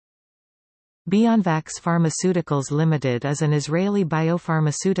BiondVax Pharmaceuticals Limited is an Israeli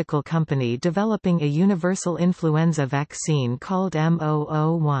biopharmaceutical company developing a universal influenza vaccine called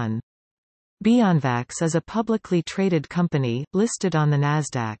M001. BiondVax is a publicly traded company, listed on the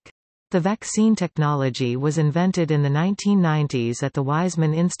Nasdaq. The vaccine technology was invented in the 1990s at the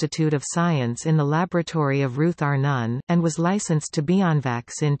Weizmann Institute of Science in the laboratory of Ruth R. Nunn, and was licensed to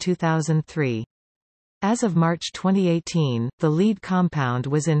BiondVax in 2003. As of March 2018, the lead compound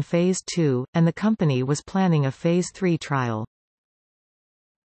was in Phase 2, and the company was planning a Phase 3 trial.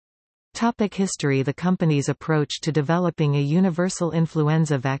 History. The company's approach to developing a universal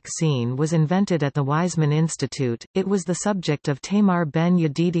influenza vaccine was invented at the Weizmann Institute. It was the subject of Tamar Ben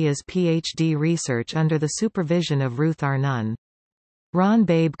Yedidiah's PhD research under the supervision of Ruth R. Nunn. Ron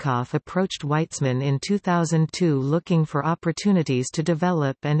Babcock approached Weizmann in 2002 looking for opportunities to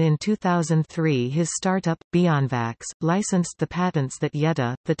develop, and in 2003 his startup, BiondVax, licensed the patents that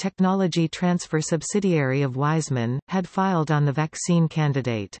Yeda, the technology transfer subsidiary of Weizmann, had filed on the vaccine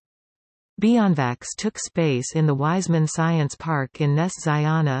candidate. BiondVax took space in the Weizmann Science Park in Nes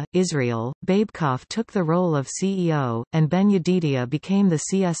Ziona, Israel. Babcock took the role of CEO, and Ben Yedidiah became the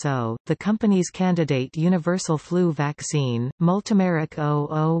CSO. The company's candidate universal flu vaccine, Multimeric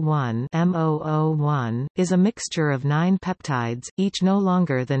 001 (M001), is a mixture of 9 peptides, each no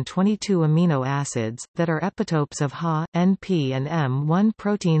longer than 22 amino acids, that are epitopes of Ha, NP and M1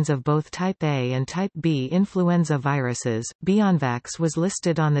 proteins of both type A and type B influenza viruses. BiondVax was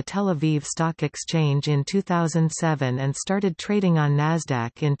listed on the Tel Aviv Stock Exchange in 2007 and started trading on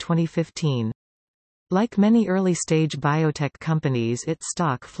Nasdaq in 2015. Like many early-stage biotech companies, its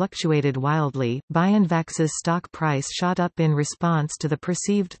stock fluctuated wildly. BiondVax's stock price shot up in response to the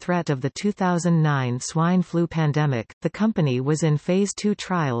perceived threat of the 2009 swine flu pandemic. The company was in Phase 2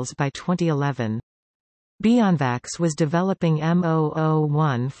 trials by 2011. BiondVax was developing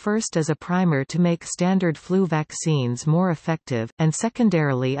M001 first as a primer to make standard flu vaccines more effective, and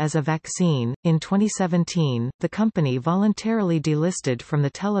secondarily as a vaccine. In 2017, the company voluntarily delisted from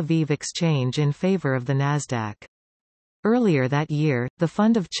the Tel Aviv exchange in favor of the Nasdaq. Earlier that year, the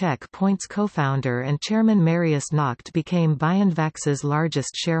fund of Check Point's co-founder and chairman Marius Nacht became BiondVax's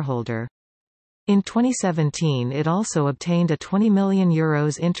largest shareholder. In 2017 it also obtained a €20 million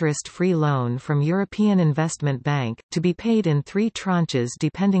interest-free loan from European Investment Bank, to be paid in 3 tranches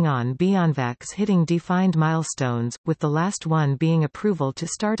depending on BiondVax hitting defined milestones, with the last one being approval to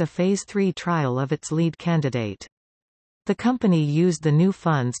start a Phase 3 trial of its lead candidate. The company used the new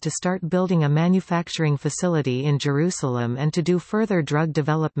funds to start building a manufacturing facility in Jerusalem and to do further drug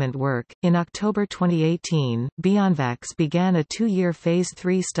development work. In October 2018, BiondVax began a 2-year Phase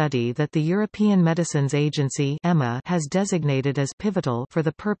 3 study that the European Medicines Agency (EMA) has designated as pivotal for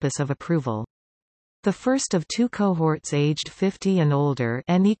the purpose of approval. The first of 2 cohorts aged 50 and older,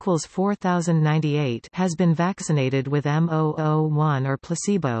 N equals 4098, has been vaccinated with M001 or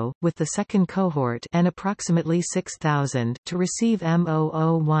placebo, with the second cohort, N approximately 6000, to receive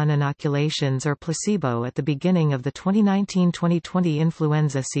M001 inoculations or placebo at the beginning of the 2019-2020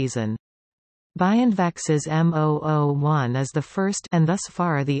 influenza season. BiondVax's M001 is the first, and thus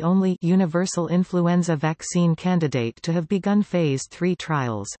far the only, universal influenza vaccine candidate to have begun Phase 3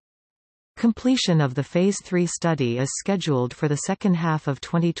 trials. Completion of the Phase 3 study is scheduled for the second half of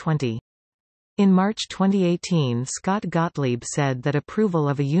 2020. In March 2018, Scott Gottlieb said that approval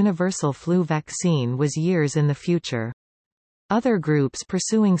of a universal flu vaccine was years in the future. Other groups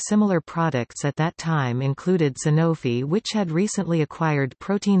pursuing similar products at that time included Sanofi, which had recently acquired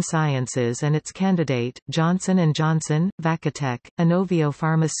Protein Sciences and its candidate, Johnson & Johnson, Vacatech, Inovio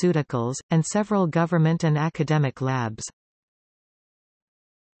Pharmaceuticals, and several government and academic labs.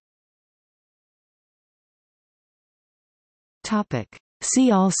 See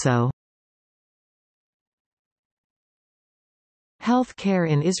also: Health care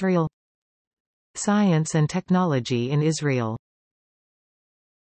in Israel, Science and technology in Israel.